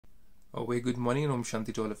A very good morning and Om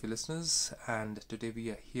Shanti to all of you listeners. And today we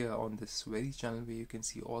are here on this very channel where you can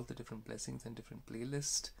see all the different blessings and different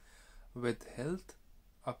playlists with health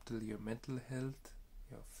up till your mental health,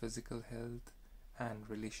 your physical health, and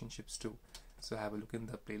relationships too. So have a look in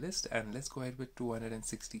the playlist and let's go ahead with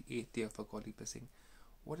 268th day of a godly blessing.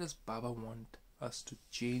 What does Baba want us to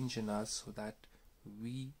change in us so that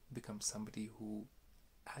we become somebody who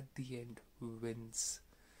at the end wins?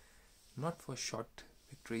 Not for short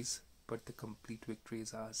victories, but the complete victory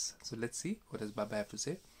is ours. So let's see what does Baba have to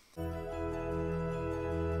say.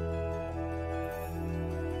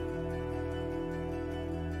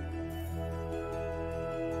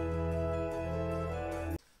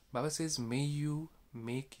 Baba says, may you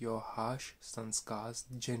make your harsh sanskars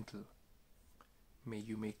gentle. May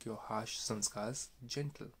you make your harsh sanskars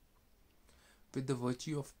gentle. With the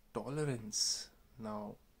virtue of tolerance.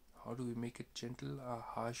 Now, how do we make it gentle? Our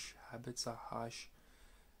harsh habits, our harsh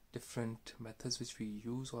different methods which we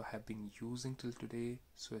use or have been using till today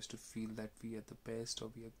so as to feel that we are the best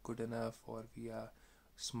or we are good enough or we are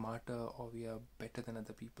smarter or we are better than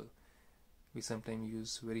other people. We sometimes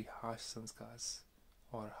use very harsh sanskars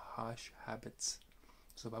or harsh habits.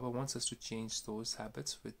 So Baba wants us to change those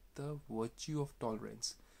habits with the virtue of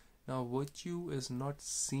tolerance. Now virtue is not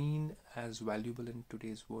seen as valuable in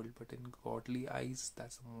today's world, but in godly eyes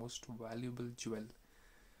that's the most valuable jewel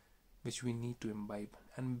which we need to imbibe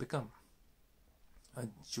and become a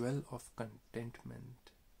jewel of contentment.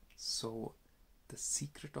 So the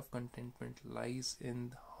secret of contentment lies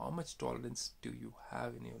in how much tolerance do you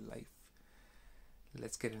have in your life.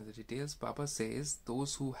 Let's get into the details. Baba says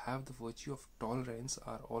those who have the virtue of tolerance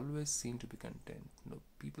are always seen to be content.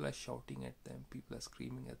 People are shouting at them, people are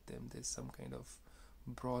screaming at them, there's some kind of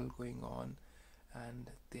brawl going on and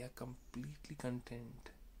they are completely content.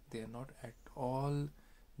 They are not at all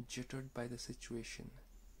jittered by the situation.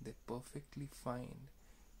 They're perfectly fine.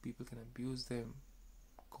 People can abuse them,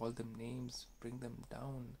 call them names, bring them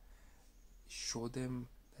down, show them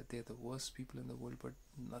that they're the worst people in the world, but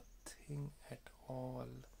nothing at all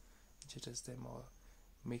jitters them or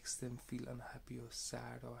makes them feel unhappy or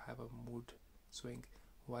sad or have a mood swing.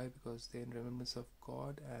 Why? Because they're in remembrance of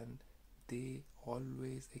God and they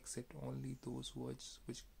always accept only those words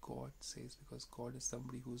which God says, because God is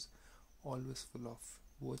somebody who's always full of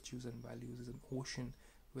virtues and values, is an ocean,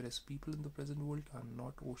 whereas people in the present world are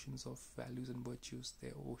not oceans of values and virtues.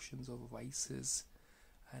 They're oceans of vices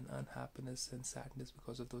and unhappiness and sadness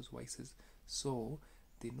because of those vices. So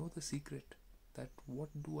they know the secret, that what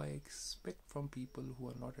do I expect from people who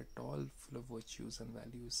are not at all full of virtues and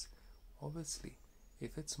values. Obviously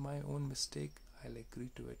if it's my own mistake, I'll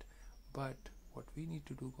agree to it, but what we need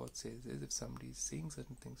to do, God says, is if somebody is saying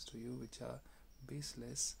certain things to you which are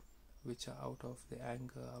baseless, which are out of their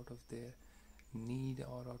anger, out of their need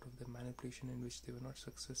or out of the manipulation in which they were not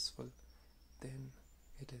successful, then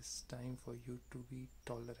it is time for you to be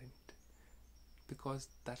tolerant, because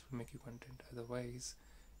that will make you content. Otherwise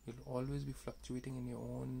you'll always be fluctuating in your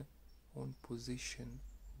own position.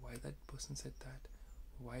 Why that person said that?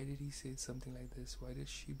 Why did he say something like this? Why did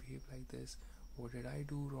she behave like this? What did I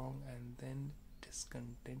do wrong? And then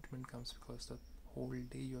discontentment comes, because the whole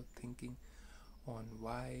day you're thinking on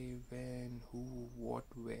why, when, who, what,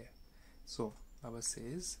 where. So Baba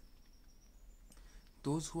says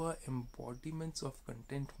those who are embodiments of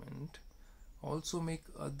contentment also make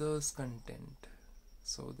others content,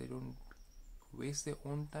 so they don't waste their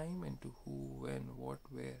own time into who, when, what,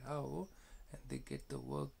 where, how, and they get the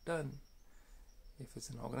work done. If it's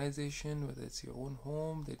an organization, whether it's your own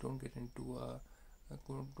home, they don't get into a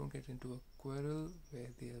quarrel where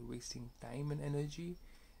they are wasting time and energy.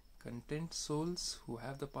 Content souls who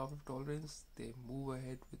have the power of tolerance, they move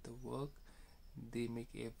ahead with the work. They make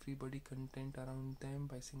everybody content around them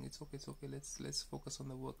by saying it's okay, let's focus on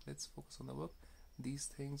the work, these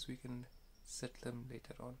things we can settle them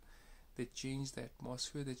later on. They change the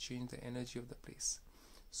atmosphere, they change the energy of the place.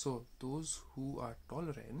 So those who are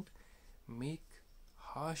tolerant make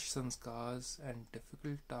harsh sanskars and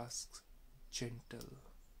difficult tasks gentle,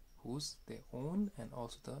 who's their own and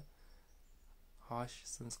also the harsh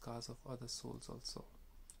sanskars of other souls also.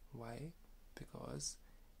 Why? Because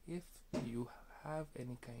if you have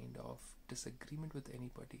any kind of disagreement with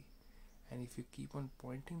anybody and if you keep on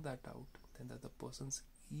pointing that out, then the other person's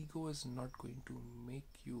ego is not going to make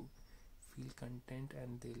you feel content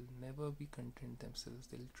and they'll never be content themselves.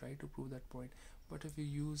 They'll try to prove that point. But if you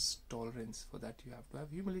use tolerance, for that you have to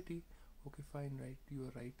have humility. Okay, fine, right, you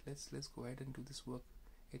are right, let's go ahead and do this work.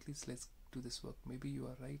 At least let's do this work. Maybe you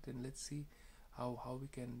are right and let's see how we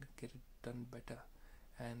can get it done better,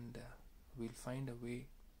 and we'll find a way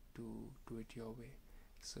to do it your way.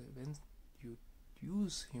 So when you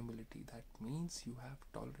use humility, that means you have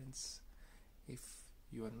tolerance. If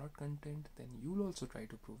you are not content, then you'll also try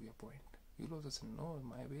to prove your point. You'll also say, no,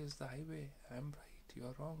 my way is the highway, I'm right,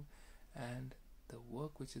 you're wrong, and the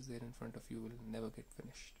work which is there in front of you will never get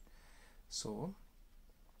finished. So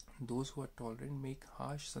those who are tolerant make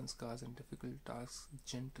harsh sanskars and difficult tasks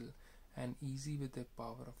gentle and easy with their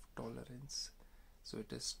power of tolerance. So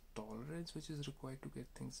it is tolerance which is required to get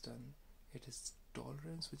things done. It is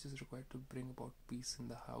tolerance which is required to bring about peace in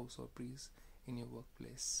the house or peace in your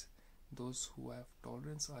workplace. Those who have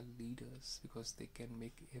tolerance are leaders because they can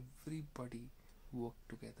make everybody work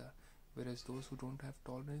together. Whereas those who don't have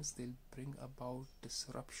tolerance, they'll bring about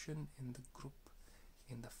disruption in the group,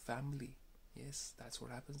 in the family. Yes, that's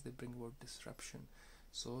what happens. They bring about disruption.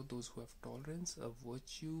 So those who have tolerance, a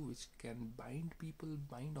virtue which can bind people,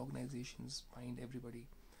 bind organizations, bind everybody.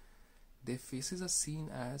 Their faces are seen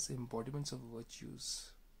as embodiments of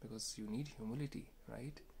virtues because you need humility,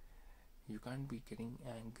 right? You can't be getting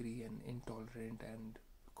angry and intolerant and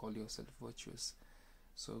call yourself virtuous.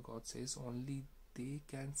 So God says only they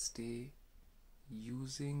can stay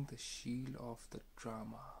using the shield of the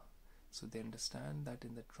drama. So they understand that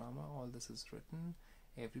in the drama all this is written.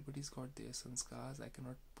 Everybody's got their sanskars. I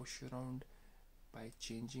cannot push around by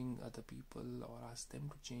changing other people or ask them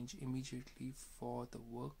to change immediately for the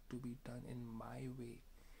work to be done in my way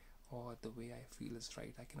or the way I feel is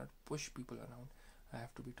right. I cannot push people around. I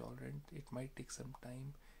have to be tolerant. It might take some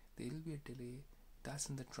time. There will be a delay. That's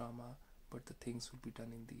in the drama, but the things will be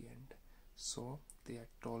done in the end. So they are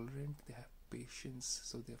tolerant, they have patience,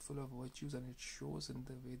 so they're full of virtues and it shows in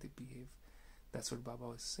the way they behave. That's what Baba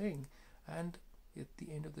was saying. And at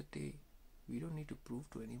the end of the day, we don't need to prove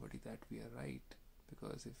to anybody that we are right,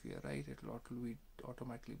 because if we are right, it will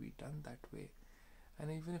automatically be done that way. And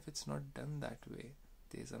even if it's not done that way,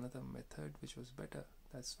 there's another method which was better.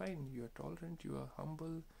 That's fine. You are tolerant, you are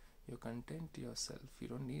humble, you're content to yourself. You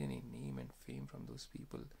don't need any name and fame from those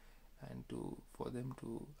people and for them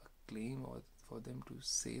to acclaim or for them to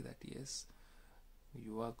say that yes,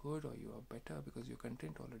 you are good or you are better, because you're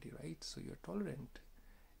content already, right? So you're tolerant.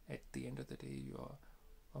 At the end of the day, you are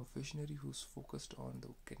a visionary who's focused on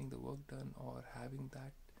getting the work done or having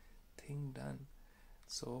that thing done.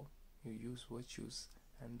 So you use virtues,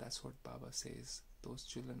 and that's what Baba says. Those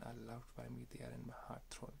children are loved by me, they are in my heart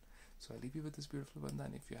throne. So I leave you with this beautiful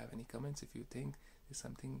Bandhan. If you have any comments, if you think there's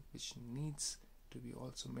something which needs to be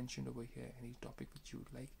also mentioned over here, any topic which you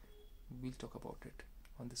would like, we'll talk about it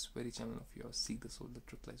on this very channel of yours. Seek the soul, the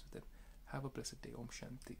truth lies within. Have a blessed day. Om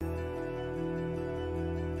Shanti.